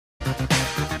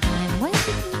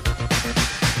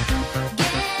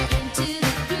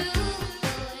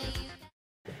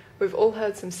We've all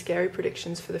heard some scary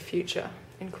predictions for the future,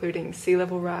 including sea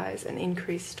level rise and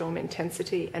increased storm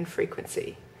intensity and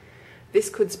frequency. This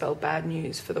could spell bad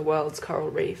news for the world's coral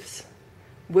reefs.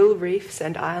 Will reefs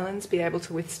and islands be able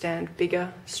to withstand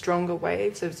bigger, stronger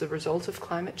waves as a result of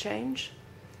climate change?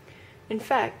 In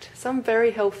fact, some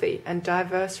very healthy and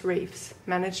diverse reefs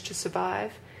manage to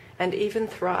survive and even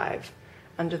thrive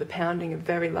under the pounding of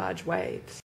very large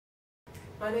waves.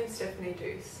 My name's Stephanie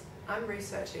Douce. I'm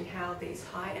researching how these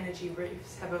high-energy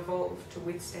reefs have evolved to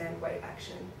withstand wave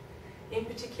action. In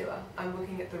particular, I'm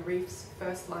looking at the reef's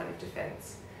first line of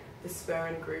defence, the spur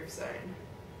and groove zone.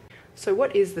 So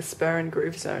what is the spur and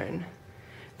groove zone?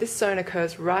 This zone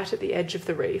occurs right at the edge of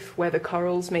the reef where the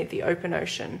corals meet the open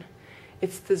ocean.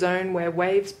 It's the zone where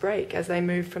waves break as they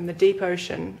move from the deep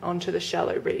ocean onto the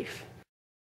shallow reef.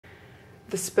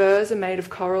 The spurs are made of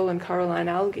coral and coralline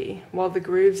algae, while the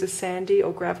grooves are sandy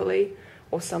or gravelly,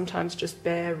 or sometimes just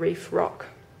bare reef rock.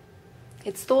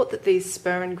 It's thought that these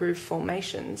spur and groove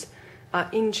formations are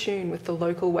in tune with the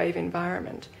local wave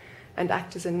environment and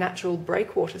act as a natural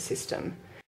breakwater system.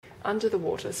 Under the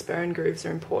water, spur and grooves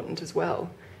are important as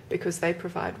well because they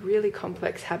provide really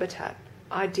complex habitat,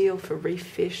 ideal for reef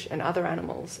fish and other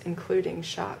animals, including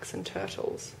sharks and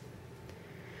turtles.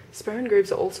 Spur and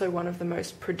grooves are also one of the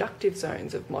most productive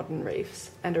zones of modern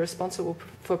reefs and are responsible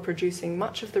for producing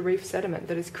much of the reef sediment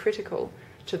that is critical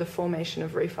to the formation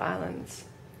of reef islands.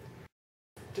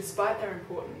 Despite their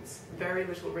importance, very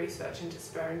little research into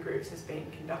spur and grooves has been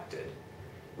conducted.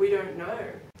 We don't know.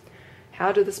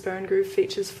 How do the spur and groove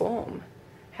features form?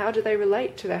 How do they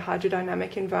relate to their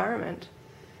hydrodynamic environment?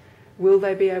 Will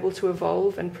they be able to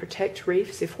evolve and protect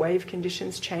reefs if wave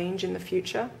conditions change in the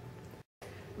future?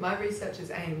 My research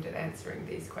is aimed at answering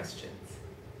these questions.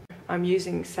 I'm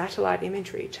using satellite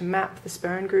imagery to map the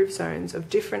spur and groove zones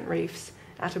of different reefs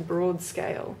at a broad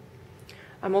scale.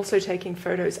 I'm also taking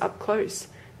photos up close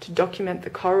to document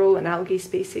the coral and algae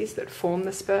species that form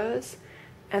the spurs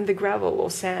and the gravel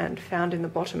or sand found in the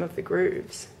bottom of the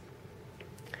grooves.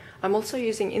 I'm also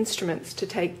using instruments to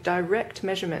take direct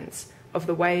measurements of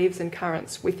the waves and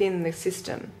currents within the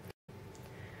system.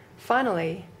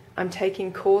 Finally, I'm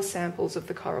taking core samples of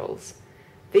the corals.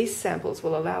 These samples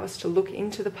will allow us to look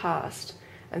into the past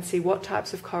and see what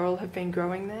types of coral have been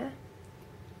growing there.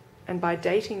 And by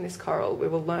dating this coral, we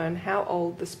will learn how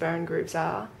old the spur and grooves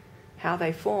are, how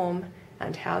they form,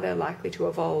 and how they're likely to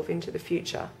evolve into the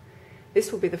future.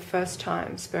 This will be the first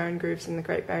time spur and grooves in the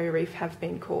Great Barrier Reef have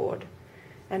been cored.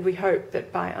 And we hope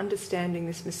that by understanding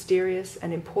this mysterious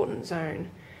and important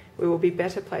zone, we will be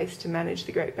better placed to manage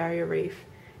the Great Barrier Reef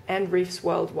and reefs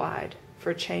worldwide for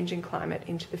a changing climate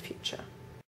into the future.